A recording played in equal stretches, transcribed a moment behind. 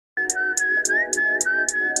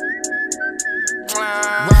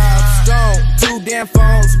damn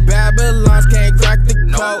phones. Babylons can't crack the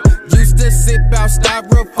code. Used to sip out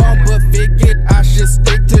styrofoam, but figured I should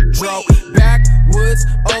stick to dro. Backwoods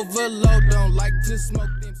overload, don't like to smoke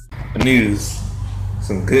them. News.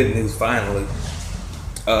 Some good news finally.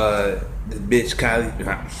 This bitch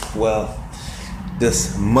Kylie, well,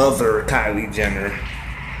 this mother Kylie Jenner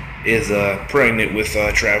is pregnant with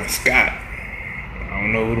Travis Scott. I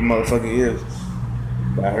don't know who the motherfucker is,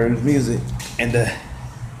 but I heard his music, and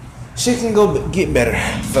shit can go get better.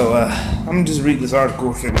 So I'm gonna just read this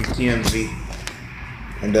article from TMZ,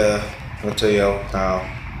 and I'll tell y'all how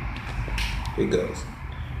it goes.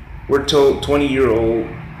 We're told 20-year-old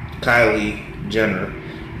Kylie Jenner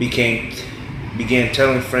began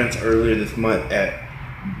telling friends earlier this month at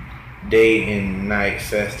Day and Night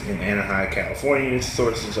Fest in Anaheim, California.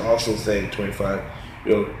 Sources also say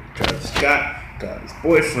 25-year-old Travis Scott, Kylie's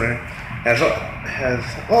boyfriend,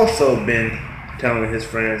 has also been telling his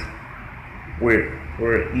friends.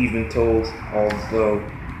 We're even told, although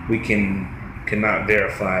we cannot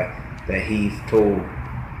verify, that he's told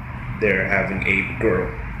they're having a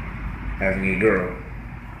girl.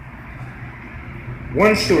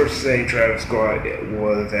 One source say Travis Scott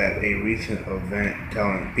was at a recent event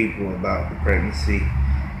telling people about the pregnancy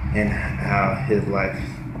and how his life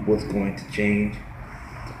was going to change.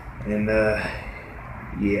 And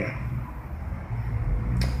yeah.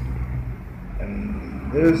 And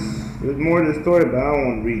there's more to the story, but I don't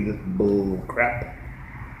want to read this bull crap.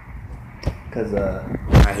 Because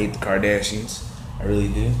I hate the Kardashians. I really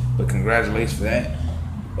do. But congratulations for that.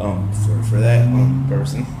 For that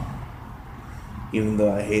person. Even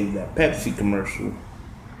though I hated that Pepsi commercial,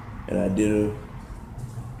 and I did a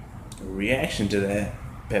reaction to that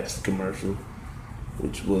Pepsi commercial,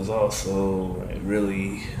 which was also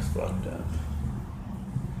really fucked up.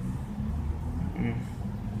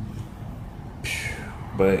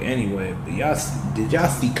 But anyway, did y'all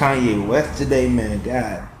see Kanye West today, man?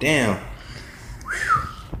 God damn.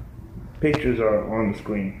 Pictures are on the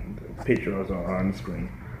screen. Pictures are on the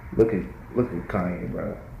screen. Look at Kanye,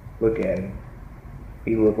 bro. Look at him.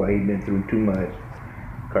 He looked like he'd been through too much.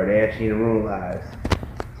 Kardashian Room Lies.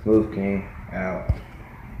 Smooth came out.